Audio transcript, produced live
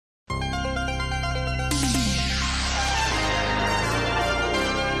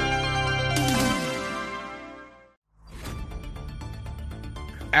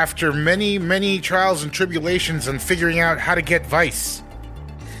after many, many trials and tribulations and figuring out how to get Vice,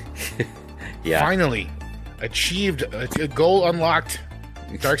 finally achieved a goal unlocked.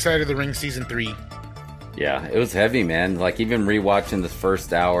 Dark Side of the Ring Season 3. Yeah, it was heavy, man. Like, even rewatching the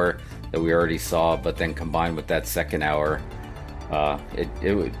first hour that we already saw, but then combined with that second hour,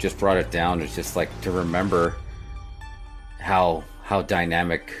 it just brought it down. It's just like to remember how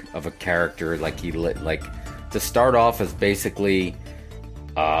dynamic of a character, like to start off as basically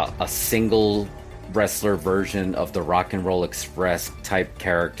a single wrestler version of the Rock and Roll Express type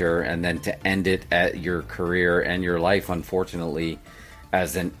character, and then to end it at your career and your life, unfortunately,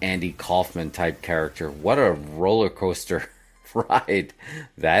 as an Andy Kaufman type character. What a roller coaster ride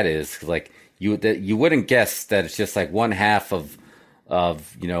that is. Like, you wouldn't guess that it's just like one half of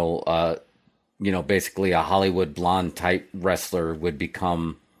basically a Hollywood blonde type wrestler would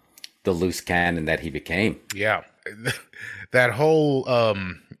become the loose cannon that he became. Yeah. That whole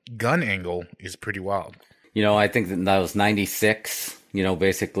gun angle is pretty wild. I think that was 96,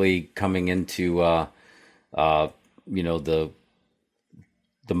 basically coming into,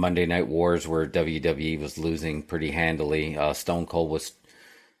 the Monday Night Wars where WWE was losing pretty handily. Stone Cold was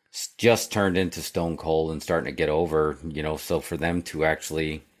just turned into Stone Cold and starting to get over, so for them to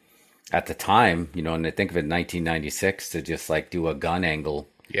actually, at the time, and I think of it 1996, to just like do a gun angle.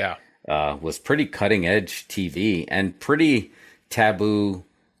 Yeah. Was pretty cutting edge TV and pretty taboo,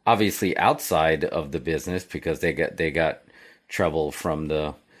 obviously outside of the business, because they got trouble from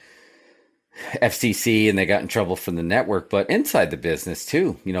the FCC and they got in trouble from the network, but inside the business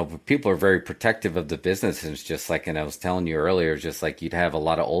too, people are very protective of the business. And it's just like, and I was telling you earlier, just like you'd have a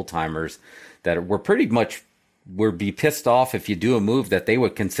lot of old timers that were pretty much would be pissed off if you do a move that they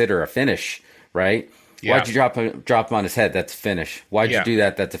would consider a finish, right? Yeah. Why'd you drop him on his head? That's a finish. Why'd you do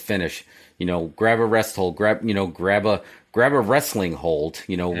that? That's a finish. Grab a rest hold, grab a wrestling hold,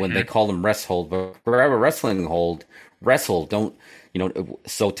 when they call them rest hold, but grab a wrestling hold, wrestle. Don't,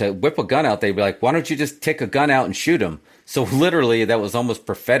 so to whip a gun out, they'd be like, why don't you just take a gun out and shoot him? So literally that was almost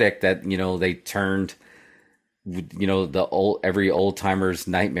prophetic that, they turned, every old timer's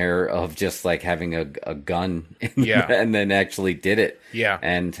nightmare of just like having a gun and then actually did it. Yeah.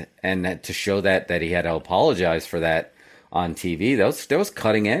 And to show that he had to apologize for that on TV, that was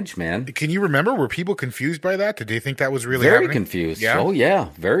cutting edge, man. Can you remember, were people confused by that? Did they think that was really very happening? Confused? Yeah? Oh yeah,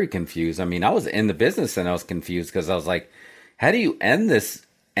 very confused. I mean, I was in the business and I was confused because I was like, how do you end this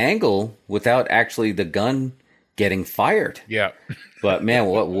angle without actually the gun getting fired? Yeah. But man,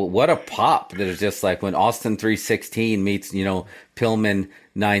 what a pop that is just like when Austin 316 meets, Pillman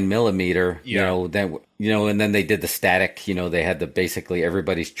 9mm, then, and then they did the static, they had basically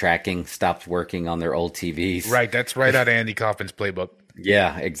everybody's tracking stopped working on their old TVs. Right. That's right out of Andy Kaufman's playbook.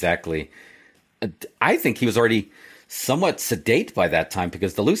 Yeah, exactly. I think he was already somewhat sedate by that time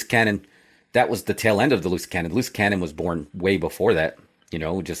because the loose cannon, that was the tail end of the loose cannon. Loose cannon was born way before that,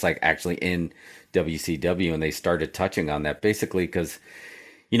 just like actually in WCW, and they started touching on that basically because,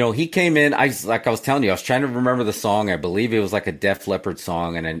 he came in, I was telling you, I was trying to remember the song. I believe it was like a Def Leppard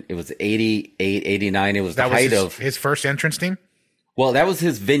song, and it was 88, 89. It was the height of his first entrance team? Well, that was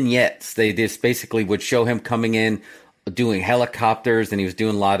his vignettes. They just basically would show him coming in, doing helicopters, and he was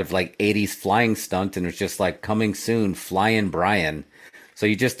doing a lot of like 80s flying stunt, and it was just like coming soon, Flying Brian. So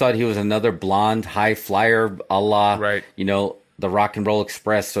you just thought he was another blonde high flyer a la, right. The Rock and Roll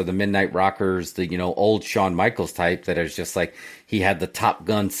Express or the Midnight Rockers, the, old Shawn Michaels type that is just like he had the Top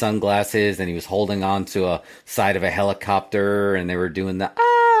Gun sunglasses and he was holding on to a side of a helicopter and they were doing the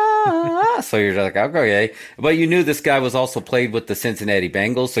so you're like, okay. But you knew this guy was also played with the Cincinnati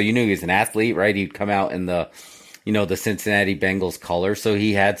Bengals, so you knew he was an athlete, right? He'd come out in the, the Cincinnati Bengals color, so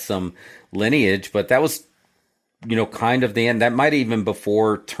he had some lineage, but that was, kind of the end. That might even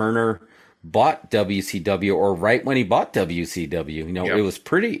before Turner bought WCW or right when he bought WCW. Yep. It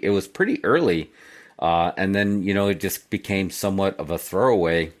was pretty early. And then, it just became somewhat of a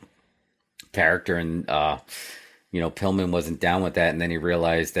throwaway character. And, Pillman wasn't down with that. And then he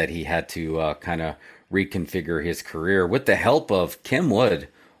realized that he had to kind of reconfigure his career with the help of Kim Wood.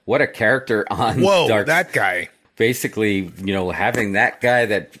 What a character on Dark. That guy. Basically, having that guy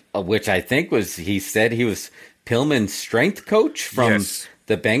that, which I think he said he was Pillman's strength coach from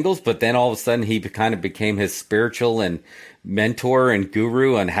the Bengals, but then all of a sudden he kind of became his spiritual and mentor and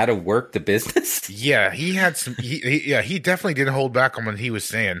guru on how to work the business. Yeah, he had some. He definitely didn't hold back on what he was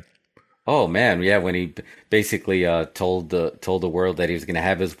saying. Oh man, yeah, when he basically told the world that he was going to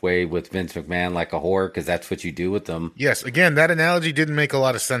have his way with Vince McMahon like a whore, because that's what you do with them. Yes, again, that analogy didn't make a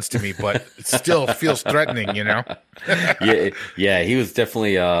lot of sense to me, but it still feels threatening, Yeah, he was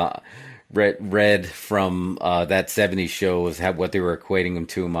definitely read from that '70s show was what they were equating him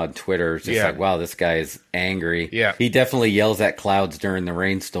to him on Twitter. It's just like, wow, this guy is angry. Yeah, he definitely yells at clouds during the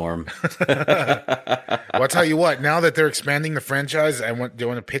rainstorm. Well, I'll tell you what. Now that they're expanding the franchise, they want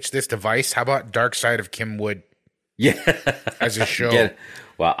to pitch this to Vice. How about Dark Side of Kim Wood? Yeah, as a show.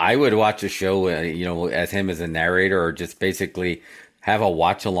 Well, I would watch a show, as him as a narrator, or just basically have a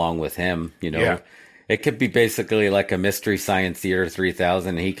watch along with him. It could be basically like a Mystery Science Theater 3000,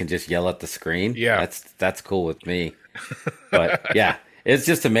 and he can just yell at the screen. Yeah. That's cool with me. But yeah, it's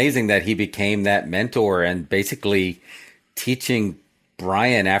just amazing that he became that mentor and basically teaching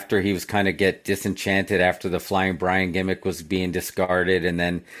Brian after he was kind of get disenchanted after the Flying Brian gimmick was being discarded. And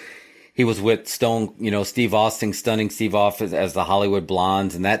then he was with Steve Austin, stunning Steve Austin as the Hollywood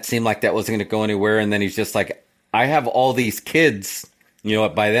Blondes. And that seemed like that wasn't going to go anywhere. And then he's just like, I have all these kids.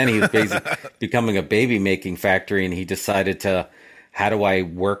 By then he was basically becoming a baby making factory, and he decided to, how do I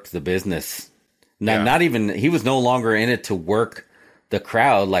work the business? Not even, he was no longer in it to work the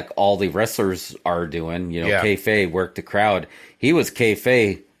crowd like all the wrestlers are doing, kayfabe, work the crowd. He was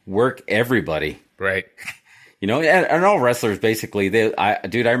kayfabe, work everybody. Right. And all wrestlers basically, I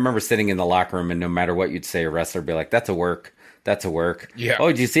remember sitting in the locker room, and no matter what you'd say, a wrestler would be like, that's a work. That's a work. Yeah. Oh,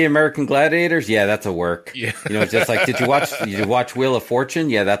 did you see American Gladiators? Yeah, that's a work. Yeah. It's just like, did you watch Wheel of Fortune?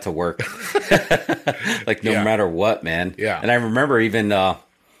 Yeah, that's a work. Like no matter what, man. Yeah. And I remember even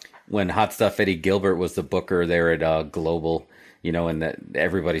when Hot Stuff Eddie Gilbert was the booker there at Global, and that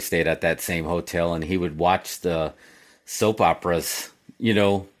everybody stayed at that same hotel, and he would watch the soap operas.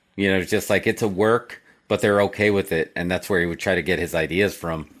 Just like it's a work, but they're okay with it, and that's where he would try to get his ideas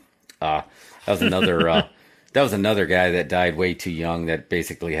from. That was another. That was another guy that died way too young that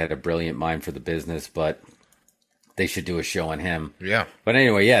basically had a brilliant mind for the business, but they should do a show on him. Yeah. But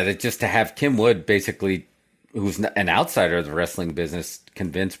anyway, just to have Kim Wood basically, who's an outsider of the wrestling business,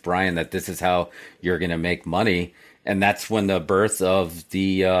 convince Brian that this is how you're going to make money. And that's when the birth of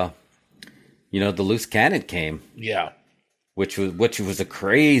the loose cannon came. Yeah. Which was a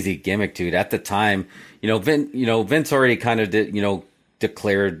crazy gimmick, dude. At the time, Vince already kind of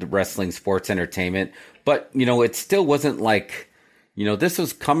declared wrestling sports entertainment. But, it still wasn't like, this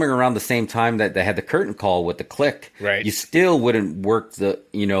was coming around the same time that they had the curtain call with the Click. Right. You still wouldn't work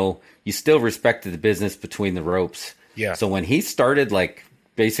you still respected the business between the ropes. Yeah. So when he started, like,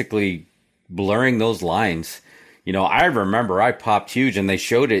 basically blurring those lines, I remember I popped huge, and they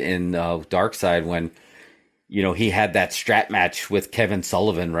showed it in Dark Side when, he had that strap match with Kevin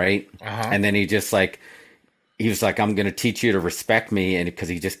Sullivan, right? Uh-huh. And then he was like, I'm going to teach you to respect me. And because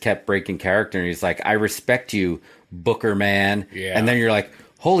he just kept breaking character, and he's like, I respect you, Booker man. Yeah. And then you're like,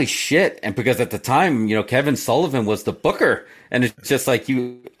 holy shit. And because at the time, Kevin Sullivan was the Booker, and it's just like,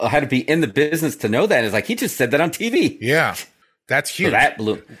 you had to be in the business to know that. And it's like, he just said that on TV. Yeah. That's huge.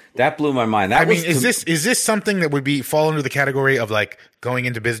 So that blew my mind. Is this something that would fall under the category of like going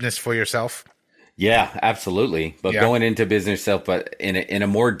into business for yourself? Yeah, absolutely. But going into business yourself, but in a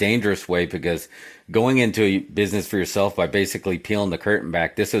more dangerous way, because going into a business for yourself by basically peeling the curtain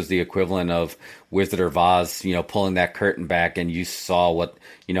back, this was the equivalent of Wizard of Oz, pulling that curtain back, and you saw what,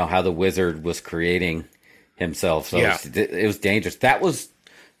 how the wizard was creating himself. So it was dangerous.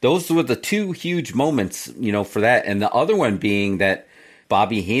 Those were the two huge moments, for that. And the other one being that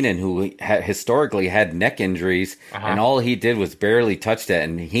Bobby Heenan, who historically had neck injuries, and all he did was barely touch that,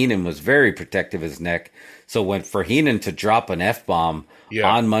 and Heenan was very protective of his neck. So for Heenan to drop an F-bomb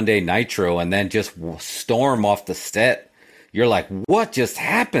on Monday Nitro and then just storm off the set, you're like, what just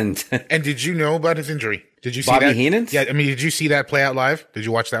happened? And did you know about his injury? Did you see Bobby that? Heenan's? Yeah, I mean, did you see that play out live? Did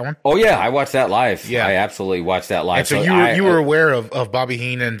you watch that one? Oh yeah, I watched that live. Yeah, I absolutely watched that live. And so you were aware of Bobby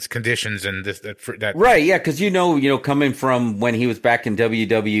Heenan's conditions and that right? Yeah, because coming from when he was back in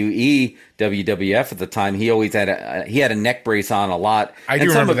WWE, WWF at the time, he always had a neck brace on a lot. I do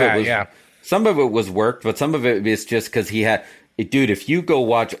remember that. Yeah, some of it was worked, but some of it was just because he had. Dude, if you go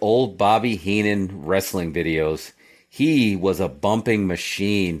watch old Bobby Heenan wrestling videos, he was a bumping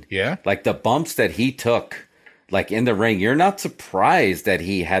machine. Yeah. Like the bumps that he took, like in the ring, you're not surprised that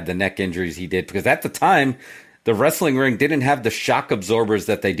he had the neck injuries he did, because at the time, the wrestling ring didn't have the shock absorbers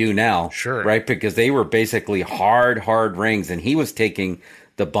that they do now. Sure. Right? Because they were basically hard rings, and he was taking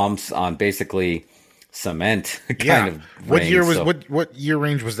the bumps on basically cement kind of rings. What year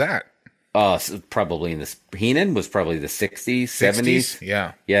range was that? Probably in the Heenan was probably the 60s, 70s.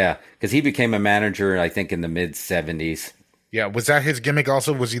 Yeah, because he became a manager, I think, in the mid 70s. Yeah, was that his gimmick?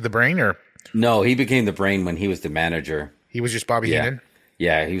 Also, was he the Brain, or no? He became the Brain when he was the manager. He was just Bobby Heenan.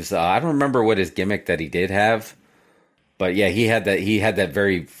 Yeah, he was. I don't remember what his gimmick that he did have, but yeah, he had that. He had that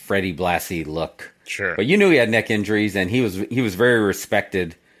very Freddie Blassie look. Sure, but he had neck injuries, and he was very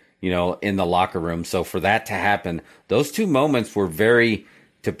respected. in the locker room. So for that to happen, those two moments were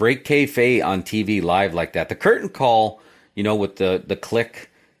to break kayfabe on TV live like that. The curtain call, with the click,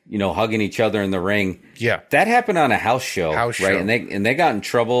 hugging each other in the ring. Yeah. That happened on a house show. Show. And they got in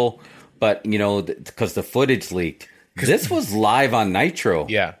trouble, but, because the footage leaked. This was live on Nitro.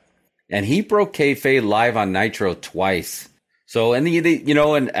 Yeah. And he broke kayfabe live on Nitro twice. So, and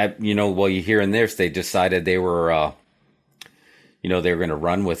well, you hear in this, they decided they were, they were going to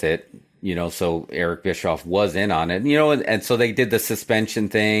run with it, so Eric Bischoff was in on it, and so they did the suspension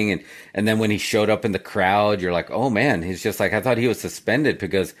thing. And then when he showed up in the crowd, you're like, oh man, he's just like, I thought he was suspended,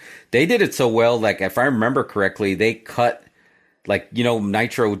 because they did it so well. Like, if I remember correctly, they cut, like,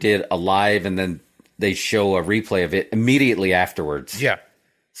 Nitro did a live and then they show a replay of it immediately afterwards. Yeah.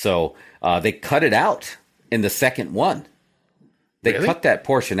 So, they cut it out in the second one. They cut that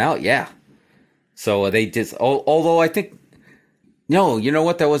portion out, yeah. So they just, although I think, no, you know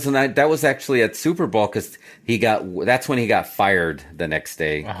what? That was actually at Super Bowl, because that's when he got fired the next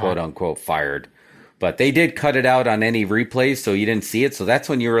day, quote unquote fired. But they did cut it out on any replays, so you didn't see it. So that's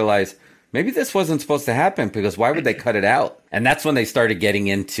when you realize maybe this wasn't supposed to happen, because why would they cut it out? And that's when they started getting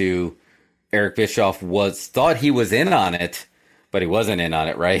into Eric Bischoff thought he was in on it, but he wasn't in on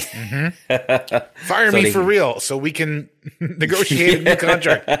it, right? Mm-hmm. Fire me for real, so we can negotiate a new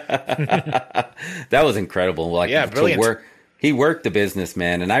contract. That was incredible. Like, yeah, brilliant. He worked the business,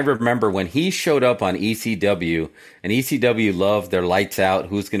 man. And I remember when he showed up on ECW, and ECW loved their lights out,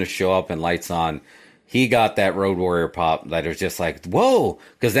 who's going to show up and lights on. He got that Road Warrior pop that was just like, whoa.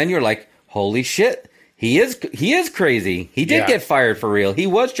 Because then you're like, holy shit. He is crazy. He did get fired for real. He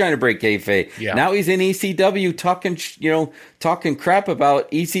was trying to break kayfabe. Yeah. Now he's in ECW talking crap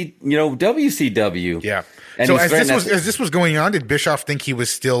about WCW. Yeah. And so as this was going on, did Bischoff think he was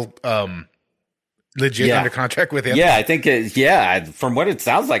still legit under contract with him? Yeah, I think from what it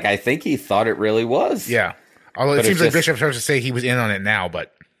sounds like, I think he thought it really was. Yeah. Although it seems like Bischoff starts to say he was in on it now,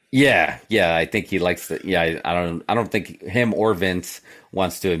 but yeah, I think he likes to. Yeah, I don't think him or Vince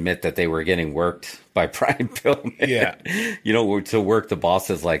wants to admit that they were getting worked by Brian Pillman. Yeah, to work the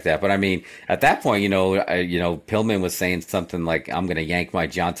bosses like that. But I mean, at that point, Pillman was saying something like, "I'm going to yank my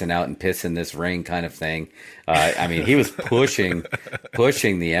Johnson out and piss in this ring," kind of thing. I mean, he was pushing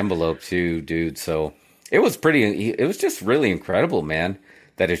the envelope too, dude. So it was it was just really incredible, man.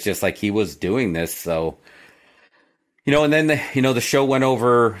 That it's just like he was doing this. So. And then the show went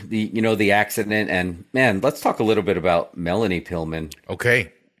over the accident, and man, let's talk a little bit about Melanie Pillman.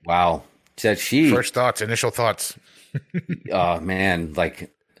 Okay. Wow. Initial thoughts. Man,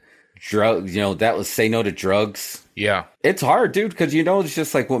 like drugs, that was say no to drugs. Yeah. It's hard, dude, because it's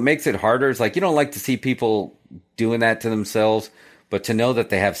just like what makes it harder is like you don't like to see people doing that to themselves, but to know that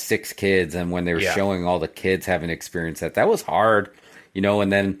they have 6 kids, and when they were showing all the kids having experienced that was hard,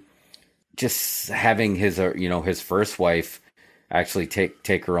 and then just having his his first wife actually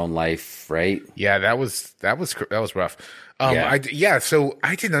take her own life, right? Yeah, that was rough. So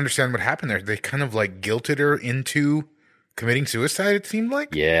I didn't understand what happened there. They kind of like guilted her into committing suicide, it seemed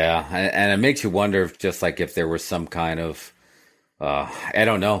like. Yeah, and it makes you wonder if there was some kind of I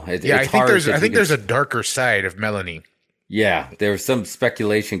don't know. I think there's a darker side of Melanie. Yeah, there was some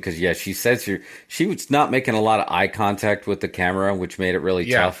speculation because she says she was not making a lot of eye contact with the camera, which made it really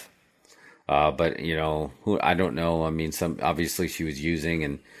tough. But I don't know. I mean, obviously she was using,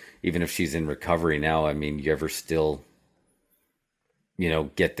 and even if she's in recovery now, I mean, you ever still,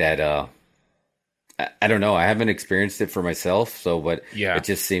 get that, I don't know. I haven't experienced it for myself. But it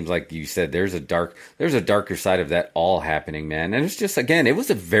just seems like you said, there's a darker side of that all happening, man. And it's just, again, it was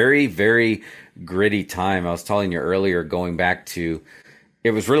a very, very gritty time. I was telling you earlier,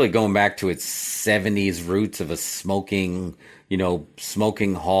 it was really going back to its 70s roots of a smoking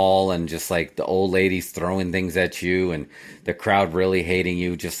hall, and just like the old ladies throwing things at you and the crowd really hating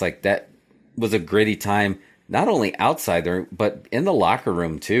you. Just like that was a gritty time, not only outside there, but in the locker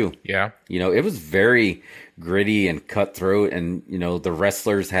room too. Yeah. It was very gritty and cutthroat, and, the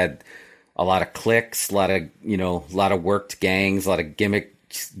wrestlers had a lot of cliques, a lot of worked gangs, a lot of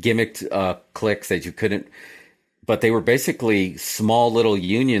gimmicked cliques that you couldn't, but they were basically small little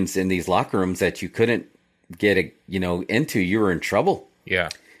unions in these locker rooms that you couldn't get into. You were in trouble. Yeah.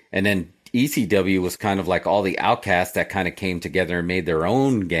 And then ECW was kind of like all the outcasts that kind of came together and made their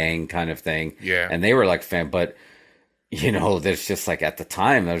own gang kind of thing. Yeah. And they were like but there's just like at the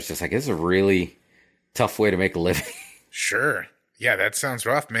time I was just like, it's a really tough way to make a living. Sure. Yeah, that sounds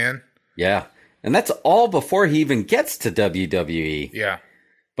rough, man. Yeah. And that's all before he even gets to WWE. Yeah.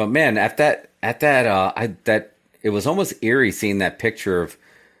 But man, it was almost eerie seeing that picture of,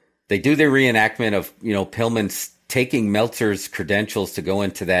 they do the reenactment of, Pillman taking Meltzer's credentials to go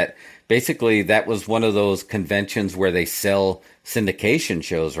into that. Basically, that was one of those conventions where they sell syndication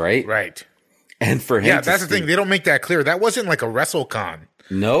shows, right? Right. And for him, yeah, that's the thing. They don't make that clear. That wasn't like a WrestleCon.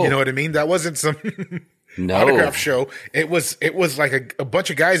 No, you know what I mean. That wasn't some no autograph show. It was like a bunch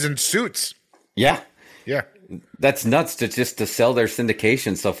of guys in suits. Yeah, yeah. That's nuts to sell their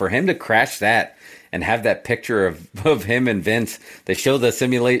syndication. So for him to crash that and have that picture of him and Vince, they show the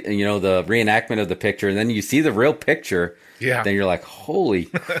the reenactment of the picture, and then you see the real picture. Yeah. Then you're like, holy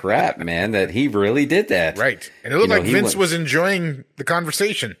crap, man, that he really did that. Right. And it looked like Vince was enjoying the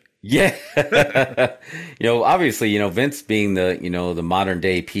conversation. Yeah. Obviously, Vince being the modern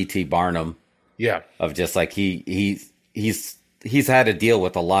day P.T. Barnum. Yeah. Of just like he's had to deal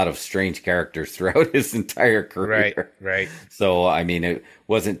with a lot of strange characters throughout his entire career. Right. So, I mean, it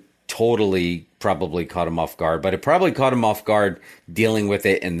wasn't totally probably caught him off guard, but it probably caught him off guard dealing with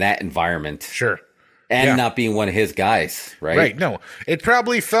it in that environment. Sure. And not being one of his guys, right? Right. No, it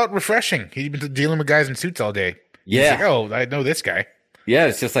probably felt refreshing. He'd been dealing with guys in suits all day. Yeah. He's like, oh, I know this guy. Yeah,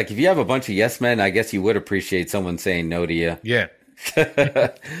 it's just like if you have a bunch of yes men, I guess you would appreciate someone saying no to you. Yeah.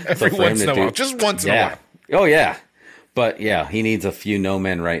 Every once in a while. Just once in a while. Oh, yeah. But yeah, he needs a few no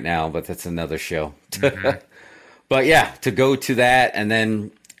men right now, but that's another show. Mm-hmm. But yeah, to go to that and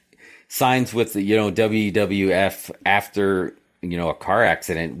then signs with the, WWF after, a car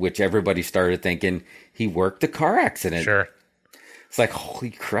accident, which everybody started thinking he worked the car accident. Sure. It's like,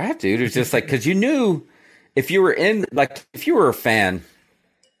 holy crap, dude. It's just like, because you knew if you were a fan,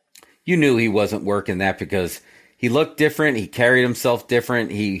 you knew he wasn't working that because he looked different. He carried himself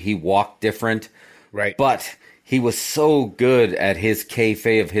different. He walked different. Right. But he was so good at his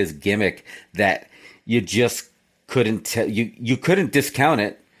kayfabe of his gimmick that you just couldn't tell. You couldn't discount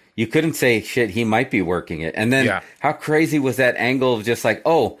it. You couldn't say, shit, he might be working it. And then how crazy was that angle of just like,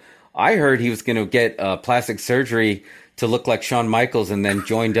 oh, I heard he was going to get plastic surgery to look like Shawn Michaels and then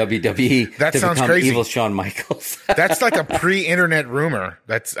join WWE that to sounds become crazy. evil Shawn Michaels. That's like a pre-internet rumor.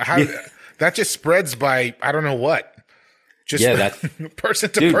 That's how that just spreads by I don't know what. Just person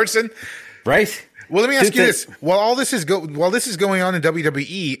to person. Right. Well, let me ask you this: while this is going on in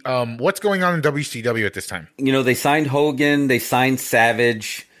WWE, what's going on in WCW at this time? They signed Hogan, they signed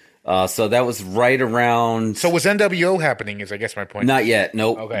Savage, so that was right around. So was NWO happening? Is I guess my point. Not yet.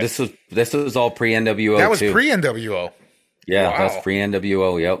 Nope. Okay. This was all pre NWO. That was pre NWO. Yeah, that's pre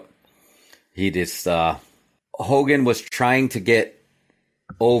NWO. Yep. He just Hogan was trying to get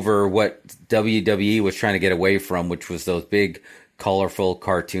over what WWE was trying to get away from, which was those big, colorful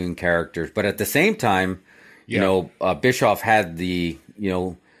cartoon characters. But at the same time, Bischoff had the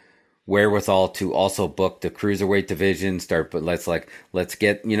wherewithal to also book the cruiserweight division. Let's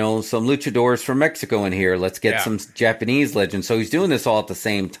get some luchadors from Mexico in here. Let's get some Japanese legends. So he's doing this all at the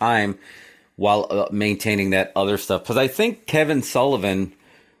same time while maintaining that other stuff. Because I think Kevin Sullivan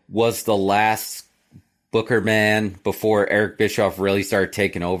was the last Booker man before Eric Bischoff really started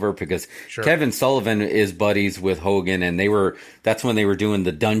taking over, because Kevin Sullivan is buddies with Hogan, and that's when they were doing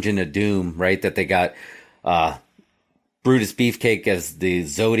the Dungeon of Doom, right? That they got Brutus Beefcake as the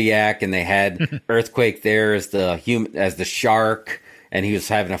Zodiac, and they had Earthquake there as the Shark, and he was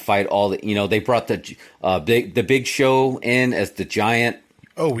having a fight they brought the Big Show in as the Giant.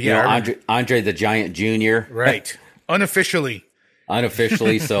 Oh yeah, Andre the Giant Jr. Right, unofficially.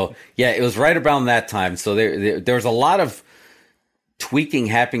 So yeah, it was right around that time. So there was a lot of tweaking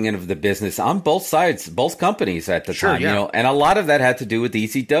happening of the business on both sides, both companies at the time, and a lot of that had to do with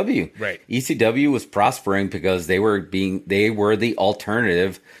ECW. Right. ECW was prospering because they were the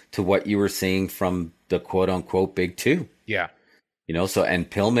alternative to what you were seeing from the quote unquote big two. Yeah. So, and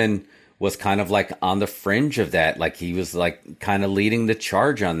Pillman was kind of like on the fringe of that. Like he was like kind of leading the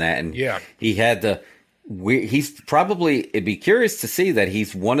charge on that. And he had it'd be curious to see that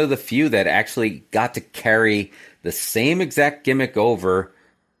he's one of the few that actually got to carry the same exact gimmick over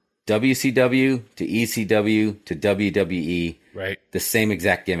WCW to ECW to WWE. Right. The same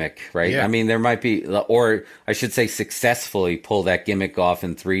exact gimmick, right? Yeah. I mean, there might be, or I should say successfully pull that gimmick off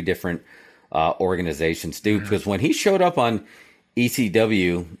in 3 different organizations, dude. Because when he showed up on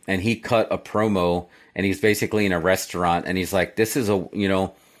ECW and he cut a promo and he's basically in a restaurant and he's like, this is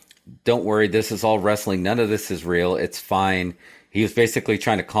don't worry, this is all wrestling. None of this is real. It's fine. He was basically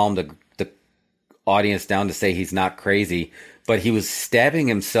trying to calm the audience down to say he's not crazy, but he was stabbing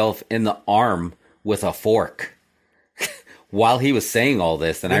himself in the arm with a fork while he was saying all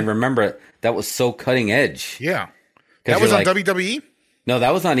this. And I remember that was so cutting edge. Yeah. That was on WWE? No,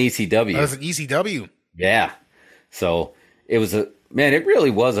 that was on ECW. That was on ECW. Yeah. So it was it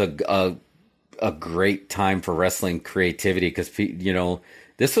really was a great time for wrestling creativity because,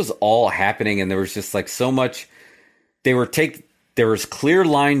 this was all happening and there was just like so much there was clear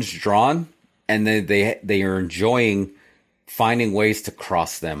lines drawn, and then they are enjoying finding ways to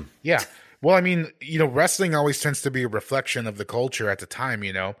cross them. Yeah. Well, I mean, wrestling always tends to be a reflection of the culture at the time,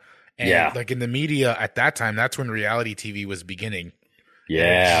 And like in the media at that time, that's when reality TV was beginning.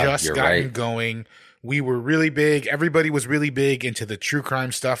 Yeah, just gotten going. We were really big. Everybody was really big into the true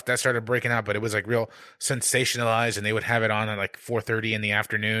crime stuff that started breaking out, but it was like real sensationalized, and they would have it on at like 4:30 in the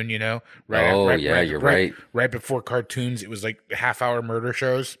afternoon. You're right. Right before cartoons, it was like half-hour murder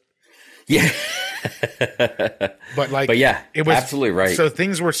shows. Yeah, but yeah, it was absolutely right. So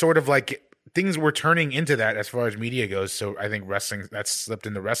things were sort of like things were turning into that as far as media goes. So I think wrestling that slipped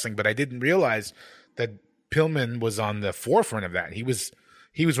into wrestling, but I didn't realize that Pillman was on the forefront of that. He was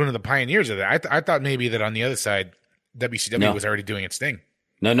one of the pioneers of that. I thought maybe that on the other side, WCW was already doing its thing.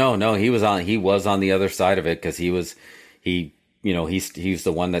 No. He was on the other side of it because he's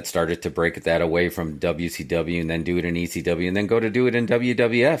the one that started to break that away from WCW and then do it in ECW and then go to do it in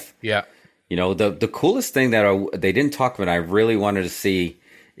WWF. Yeah. The coolest thing that they didn't talk about, I really wanted to see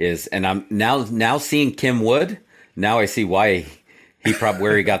is, and I'm now seeing Kim Wood. Now I see why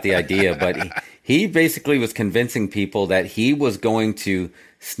where he got the idea, but he basically was convincing people that he was going to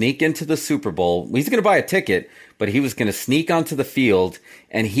sneak into the Super Bowl. He's going to buy a ticket, but he was going to sneak onto the field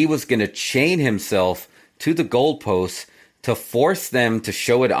and he was going to chain himself to the goalposts to force them to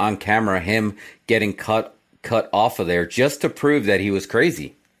show it on camera, him getting cut off of there just to prove that he was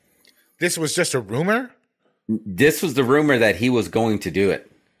crazy. This was just a rumor? This was the rumor that he was going to do it.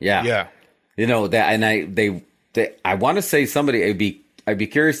 Yeah. Yeah. That, and I want to say I'd be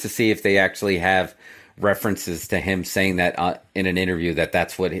curious to see if they actually have references to him saying that in an interview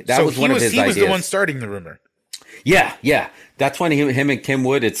that's what was one of his ideas. He was the one starting the rumor. Yeah. That's when him and Kim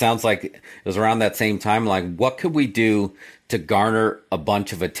Wood, it sounds like it was around that same time. Like, what could we do to garner a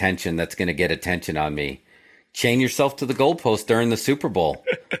bunch of attention that's going to get attention on me? Chain yourself to the goalpost during the Super Bowl.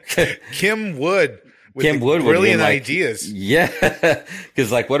 Kim Wood. Kim Wood would have been like, ideas. Yeah,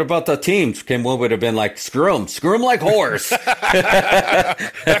 because like, what about the teams? Kim Wood would have been like, screw them like whores.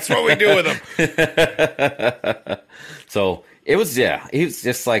 That's what we do with them. So it was, he was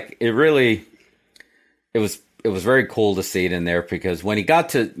just like, it was very cool to see it in there because when he got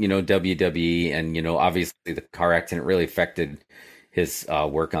to, WWE and, obviously the car accident really affected his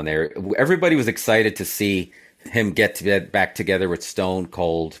work on there. Everybody was excited to see him get back together with Stone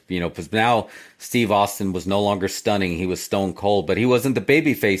Cold, because now Steve Austin was no longer stunning. He was Stone Cold, but he wasn't the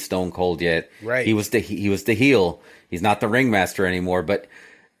babyface Stone Cold yet. Right. He was the heel. He's not the ringmaster anymore, but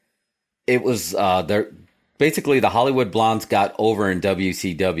it was basically the Hollywood Blondes got over in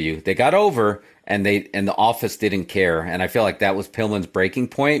WCW. They got over and the Office didn't care. And I feel like that was Pillman's breaking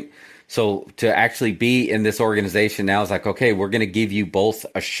point. So to actually be in this organization now is like, okay, we're going to give you both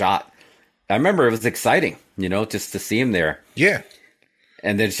a shot. I remember it was exciting, just to see him there. Yeah.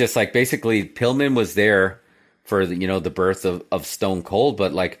 And it's just like basically Pillman was there for the birth of Stone Cold,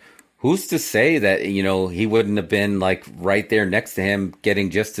 but like who's to say that he wouldn't have been like right there next to him getting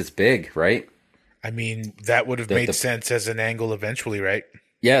just as big, right? I mean, that would have made sense as an angle eventually, right?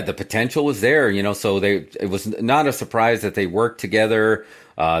 Yeah, the potential was there, so it was not a surprise that they worked together.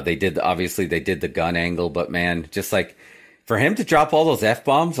 They did the gun angle, but man, just like for him to drop all those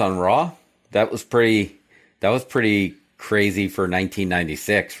F-bombs on Raw, that was pretty crazy for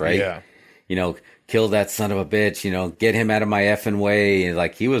 1996, right? Yeah. Kill that son of a bitch, get him out of my effing way. And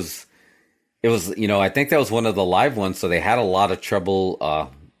like it was, I think that was one of the live ones. So they had a lot of trouble,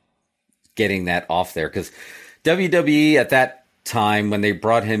 getting that off there because WWE at that time, when they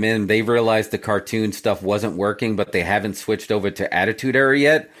brought him in, they realized the cartoon stuff wasn't working, but they haven't switched over to Attitude Era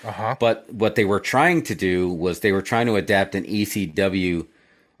yet. But what they were trying to do was they were trying to adapt an ECW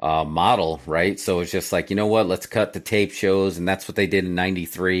model, right? So it's just like, let's cut the tape shows, and that's what they did in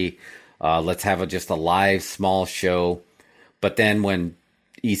 '93. Let's have just a live small show. But then when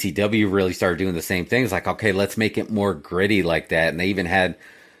ECW really started doing the same things, like, okay, let's make it more gritty like that. And they even had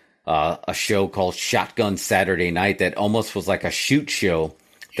a show called Shotgun Saturday Night that almost was like a shoot show.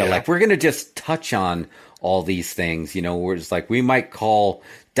 That like, we're going to just touch on all these things, we're just like, we might call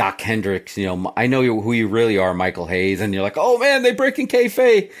Doc Hendricks, I know who you really are, Michael Hayes. And you're like, oh man, they breaking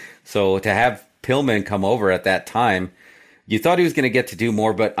kayfabe. So to have Pillman come over at that time, you thought he was going to get to do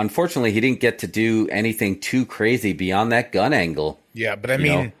more, but unfortunately he didn't get to do anything too crazy beyond that gun angle. Yeah. But I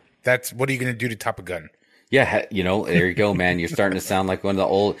mean, that's, what are you going to do to top a gun? Yeah, there you go, man. You're starting to sound like one of the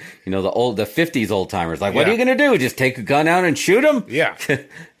old, the 50s old timers. Like, what are you going to do? Just take a gun out and shoot him? Yeah.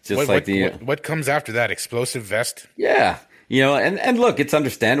 Just what comes after that? Explosive vest? Yeah. And look, it's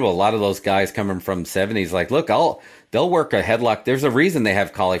understandable. A lot of those guys coming from 70s, like, look, they'll work a headlock. There's a reason they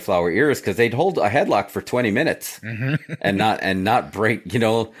have cauliflower ears, because they'd hold a headlock for 20 minutes and not break,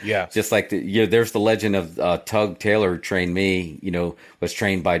 Yeah. just like there's the legend of Tug Taylor, who trained me, was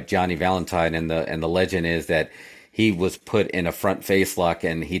trained by Johnny Valentine. And the legend is that he was put in a front face lock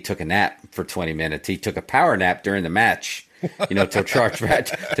and he took a nap for 20 minutes. He took a power nap during the match, to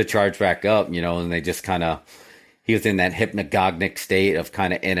charge back up, and they just kind of, he was in that hypnagogic state of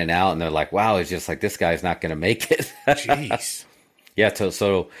kind of in and out. And they're like, wow, it's just like, this guy's not going to make it. Jeez. Yeah.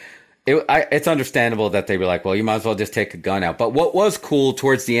 So it's understandable that they were like, well, you might as well just take a gun out. But what was cool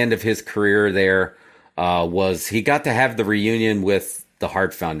towards the end of his career there was he got to have the reunion with the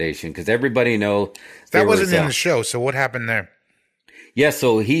Hart Foundation, because everybody know that wasn't in the show. So what happened there? Yeah.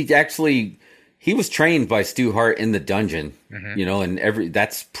 So he was trained by Stu Hart in the dungeon, and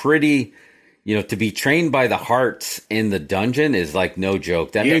that's pretty, to be trained by the Harts in the dungeon is like no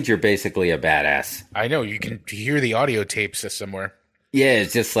joke. That means you're basically a badass. I know, you can hear the audio tapes somewhere. Yeah,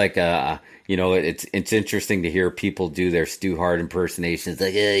 it's just like it's interesting to hear people do their Stu Hart impersonations.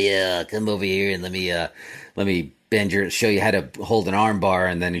 Like, yeah, come over here and let me show you how to hold an arm bar,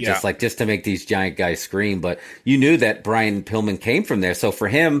 and then just to make these giant guys scream. But you knew that Brian Pillman came from there, so for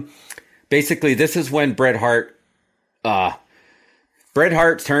him, basically, this is when Bret Hart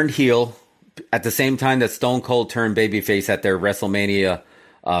turned heel at the same time that Stone Cold turned babyface at their WrestleMania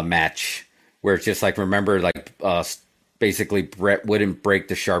match, where it's just like, remember, like basically Bret wouldn't break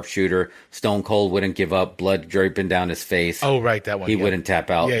the sharpshooter, Stone Cold wouldn't give up, blood dripping down his face. Oh, right, that one. He wouldn't tap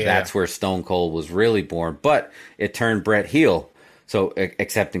out. That's where Stone Cold was really born, but it turned Bret heel. So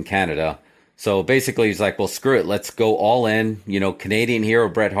except in Canada. So basically, he's like, well, screw it. Let's go all in. Canadian hero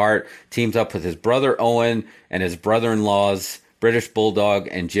Bret Hart teams up with his brother Owen and his brother-in-laws, British Bulldog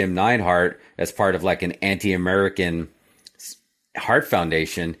and Jim Neidhart, as part of like an anti-American Hart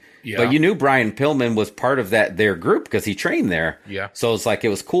Foundation. Yeah. But you knew Brian Pillman was part of their group because he trained there. Yeah. So it's like, it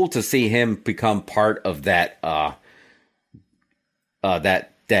was cool to see him become part of that,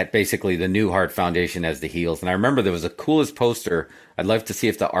 that basically the new Hart Foundation as the heels. And I remember there was the coolest poster. I'd love to see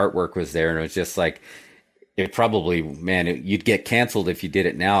if the artwork was there. And it was just like, it probably, you'd get canceled if you did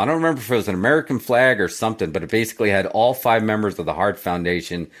it now. I don't remember if it was an American flag or something, but it basically had all 5 members of the Hart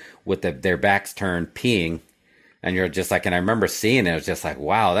Foundation with their backs turned peeing. And you're just like, and I remember seeing it. It was just like,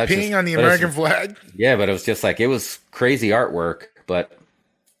 wow, that's peeing on the American flag. Yeah, but it was just like, it was crazy artwork. But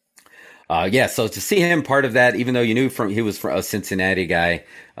so to see him part of that, even though you knew he was from a Cincinnati guy,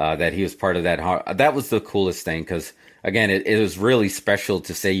 that he was part of that was the coolest thing. Because again, it was really special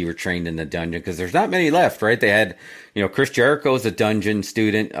to say you were trained in the dungeon, because there's not many left, right? They had, Chris Jericho is a dungeon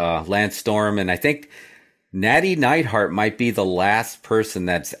student, Lance Storm, and I think Natty Neidhart might be the last person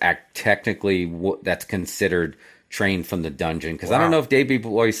that's technically that's considered trained from the dungeon. Because I don't know if Davey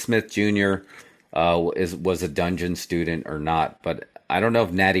Boy Smith Jr. Was a dungeon student or not, but I don't know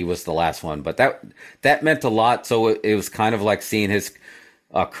if Natty was the last one. But that meant a lot. So it was kind of like seeing his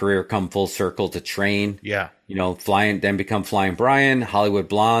career come full circle to train. Yeah. Then become Flying Brian, Hollywood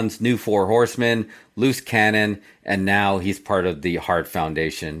Blondes, New Four Horsemen, Loose Cannon, and now he's part of the Hart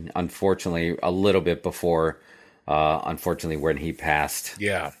Foundation. Unfortunately, a little bit before, when he passed.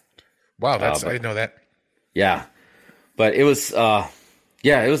 Yeah. Wow, I didn't know that. Yeah. But it was,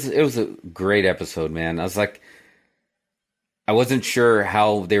 it was a great episode, man. I was like, I wasn't sure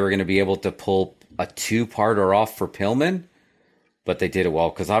how they were going to be able to pull a 2-parter off for Pillman. But they did it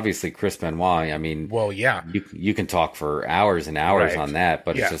well, because obviously Chris Benoit, you can talk for hours and hours on that,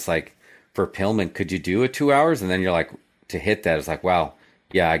 but it's just like, for Pillman, could you do it 2 hours? And then you're like, to hit that, it's like, wow,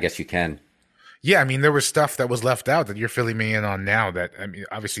 yeah, I guess you can. Yeah, I mean, there was stuff that was left out that you're filling me in on now. That, I mean,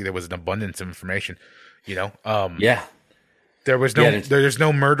 obviously there was an abundance of information, Yeah. There's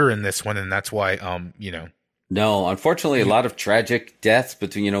no murder in this one, and that's why, No, unfortunately, a lot of tragic deaths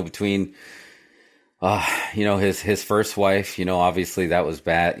between his first wife, obviously that was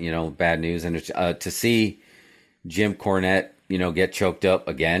bad, bad news. And to see Jim Cornette, get choked up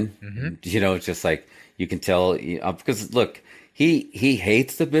again, it's just like, you can tell, because look, he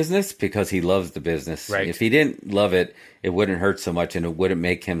hates the business because he loves the business. Right. If he didn't love it, it wouldn't hurt so much, and it wouldn't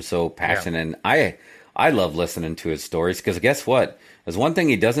make him so passionate. Yeah. And I love listening to his stories, because guess what? There's one thing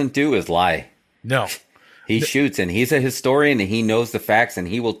he doesn't do is lie. No. He shoots, and he's a historian, and he knows the facts, and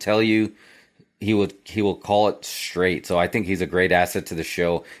he will tell you. He will call it straight. So I think he's a great asset to the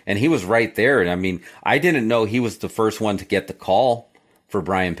show. And he was right there. And I mean, I didn't know he was the first one to get the call for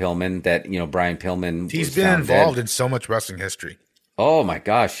Brian Pillman, that, Brian Pillman. He's been involved in so much wrestling history. Oh my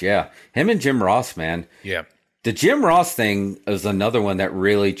gosh. Yeah. Him and Jim Ross, man. Yeah. The Jim Ross thing is another one that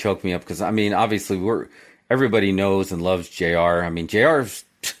really choked me up. Because I mean, obviously everybody knows and loves JR. I mean, JR's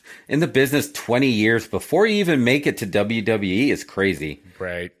in the business 20 years before you even make it to WWE is crazy.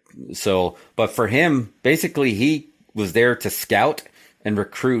 Right. So, but for him, basically, he was there to scout and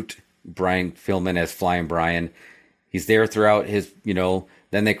recruit Brian Pillman as Flying Brian. He's there throughout his,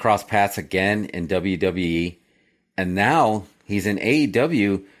 then they cross paths again in WWE. And now he's in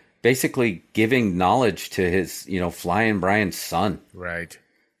AEW, basically giving knowledge to his, Flying Brian's son. Right.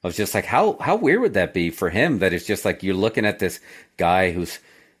 I was just like, how weird would that be for him? That it's just like you're looking at this guy who's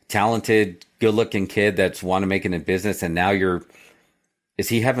talented, good-looking kid that's want to make it in business, and now is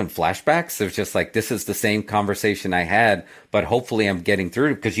he having flashbacks? There's just like, this is the same conversation I had, but hopefully I'm getting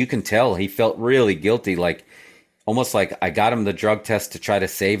through, because you can tell he felt really guilty, like almost like I got him the drug test to try to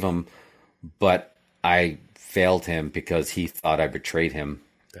save him, but I failed him because he thought I betrayed him.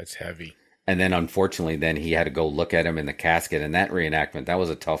 That's heavy. And then unfortunately, then he had to go look at him in the casket, and that reenactment, that was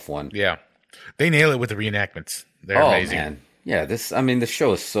a tough one. Yeah. They nail it with the reenactments. They're amazing. Man. Yeah, the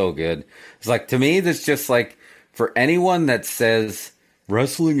show is so good. It's like, to me, this just like, for anyone that says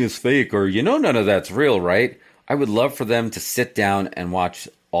wrestling is fake or, none of that's real, right? I would love for them to sit down and watch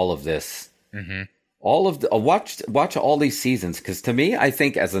all of this. Mm-hmm. All of the watch all these seasons, because to me, I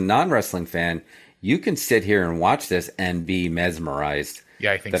think as a non-wrestling fan, you can sit here and watch this and be mesmerized.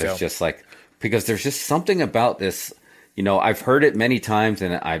 Yeah, I think so. It's just like, because there's just something about this. I've heard it many times,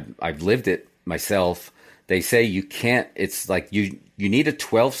 and I've lived it myself. They say you can't. It's like you need a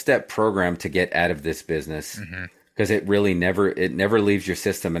 12-step program to get out of this business, because it really never leaves your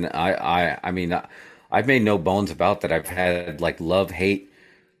system. And I mean, I've made no bones about that. I've had like love-hate,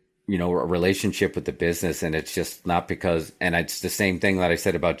 a relationship with the business, and it's just not because. And it's the same thing that I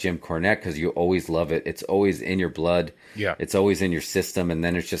said about Jim Cornette, because you always love it. It's always in your blood. Yeah, it's always in your system. And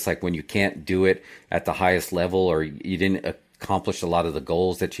then it's just like when you can't do it at the highest level, or you didn't accomplish a lot of the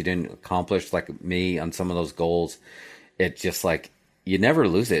goals that you didn't accomplish, like me on some of those goals, it just like you never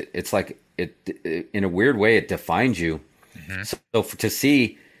lose it. It's like it in a weird way, it defines you. So to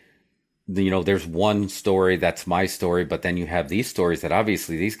see, there's one story that's my story, but then you have these stories that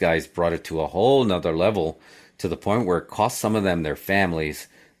obviously these guys brought it to a whole nother level, to the point where it cost some of them their families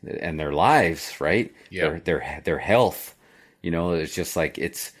and their lives, right? Yeah. Their health. It's just like,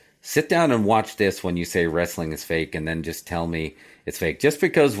 it's sit down and watch this when you say wrestling is fake, and then just tell me it's fake. Just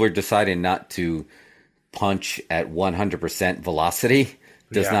because we're deciding not to punch at 100% velocity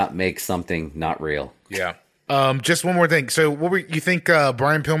does not make something not real. Yeah. Just one more thing. So, you think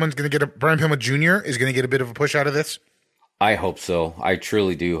Brian Pillman Jr. is going to get a bit of a push out of this? I hope so. I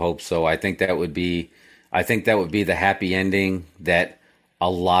truly do hope so. I think that would be the happy ending that a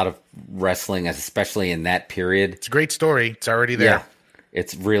lot of wrestling, especially in that period. It's a great story. It's already there. Yeah,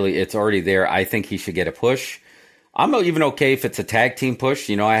 it's already there. I think he should get a push. I'm even okay if it's a tag team push.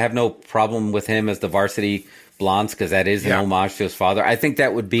 I have no problem with him as the Varsity Blondes, because that is an homage to his father. I think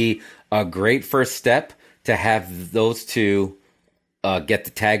that would be a great first step, to have those two get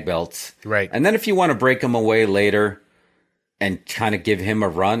the tag belts. Right. And then if you want to break them away later and kind of give him a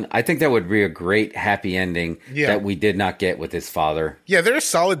run, I think that would be a great happy ending that we did not get with his father. Yeah, they're a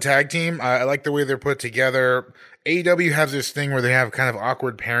solid tag team. I like the way they're put together. AEW has this thing where they have kind of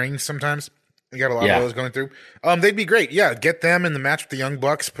awkward pairings sometimes. They got a lot of those going through. They'd be great. Yeah, get them in the match with the Young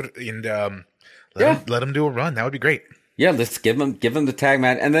Bucks, let them do a run. That would be great. Yeah, let's give him the tag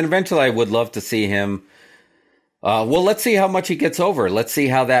match, and then eventually I would love to see him. Let's see how much he gets over. Let's see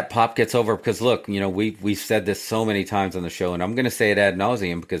how that pop gets over. Because look, we've said this so many times on the show, and I'm going to say it ad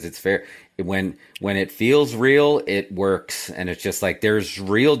nauseum because it's fair. When it feels real, it works, and it's just like there's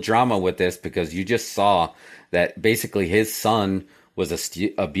real drama with this, because you just saw that basically his son was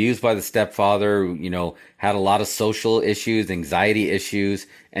abused by the stepfather. Had a lot of social issues, anxiety issues,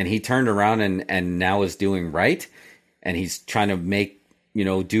 and he turned around and now is doing right, and he's trying to make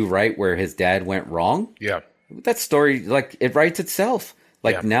do right where his dad went wrong. Yeah. That story, like, it writes itself.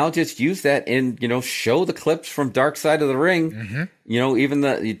 Like, now just use that in, show the clips from Dark Side of the Ring. Mm-hmm.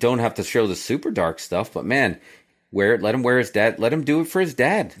 Even you don't have to show the super dark stuff, but man, let him wear his dad. Let him do it for his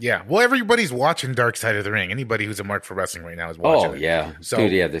dad. Yeah. Well, everybody's watching Dark Side of the Ring. Anybody who's a mark for wrestling right now is watching it. Oh, yeah. So,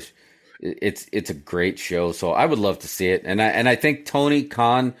 dude, yeah, it's a great show. So I would love to see it. And I think Tony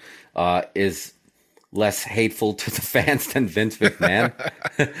Khan is less hateful to the fans than Vince McMahon.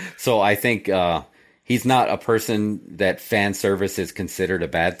 So I think he's not a person that fan service is considered a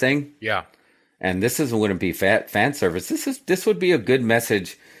bad thing. Yeah. And this wouldn't be fan service. This would be a good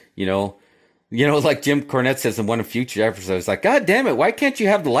message, like Jim Cornette says in one of future episodes, like, God damn it, why can't you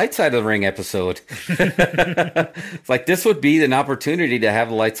have the light side of the ring episode? It's like, this would be an opportunity to have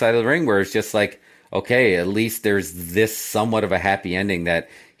the light side of the ring, where it's just like, okay, at least there's this somewhat of a happy ending, that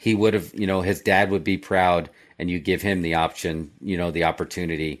he would have, his dad would be proud, and you give him the option, the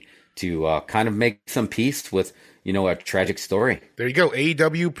opportunity to kind of make some peace with, a tragic story. There you go.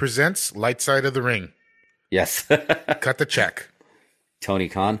 AEW presents Light Side of the Ring. Yes. Cut the check. Tony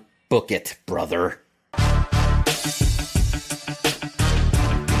Khan, book it, brother.